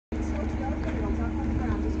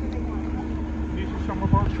some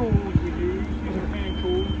of our tools we use. These are hand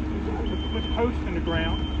tools. These are with posts in the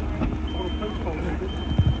ground. Little post holes in it.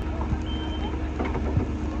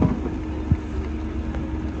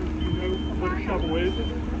 You know what a shovel is.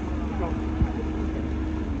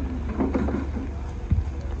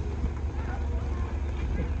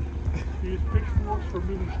 Use pitchforks for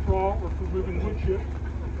moving straw or for moving wood chip.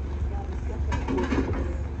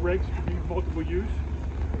 Rakes can be multiple use.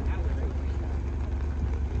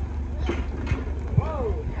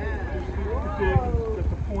 That's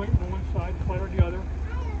the point on one side, flat on the other,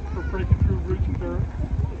 for breaking through roots and dirt.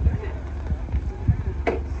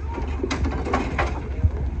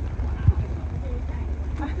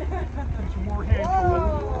 And some more hand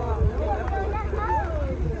tools.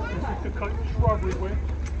 This is to cut shrubbery with.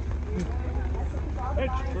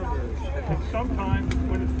 Hedge trimmers. And sometimes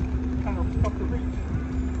when it's kind of tough to reach, you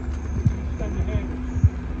extend the handle.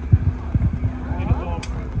 And it's long.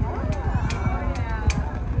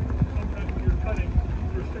 Sometimes when you're cutting,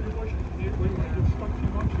 you're sticking bushes. When you get stuck too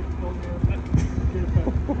much, you can go there and get it back.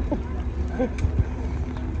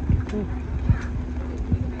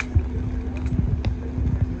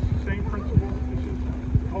 It's the same principle. This is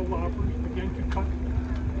whole loppers. Again, to cut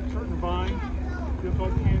certain vines. There's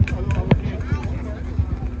other hand tools.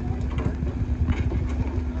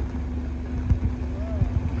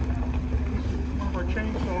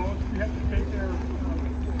 Chainsaws, we have to take their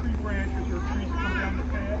tree branches or trees that come down the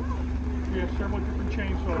path. We have several different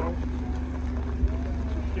chainsaws.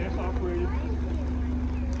 Gas operated.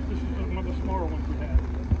 This is one of the smaller ones we have.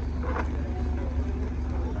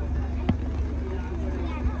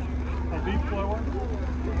 A leaf blower.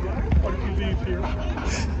 Quite a few leaves here.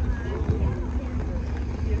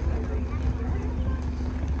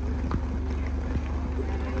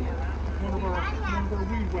 One of our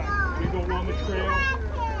weed whackers. We go along the trail.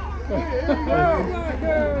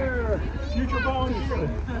 Future bonus. This is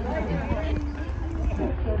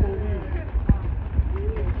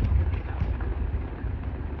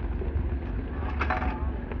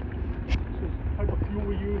the type of fuel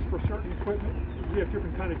we use for certain equipment. We have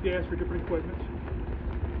different kind of gas for different equipment.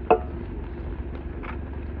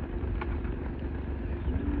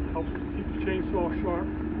 Helps keep the chainsaw sharp.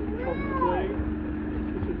 Helps the blade.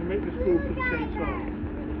 This is the maintenance tool for the chainsaw.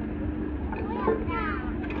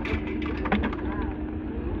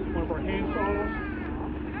 One of our hand saws.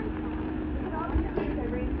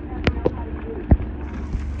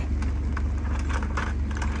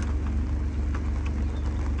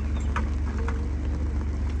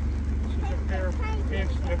 This is a pair of hand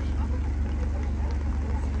snips.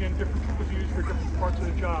 Again, different tools used for different parts of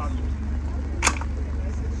the job.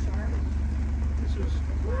 This is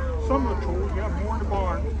some of the tools. We have more in the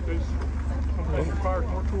barn because sometimes it requires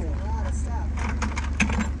more tools.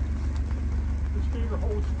 This feeder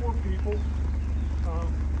holds 4 people.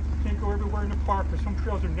 Can't go everywhere in the park because some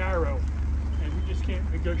trails are narrow and we just can't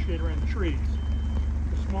negotiate around the trees.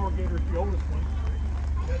 The smaller gator is the oldest one.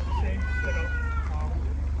 It has the same setup.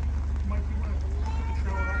 You might be able to put the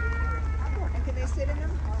trail around. And can they sit in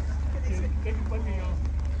them? They can let me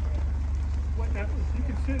you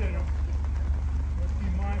can sit in them. Let's be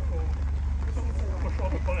mindful. Push all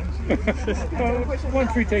the buttons.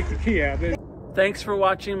 Once we take the key out. Thanks for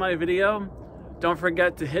watching my video. Don't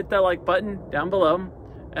forget to hit that like button down below.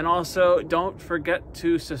 And also don't forget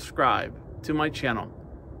to subscribe to my channel.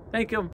 Thank you.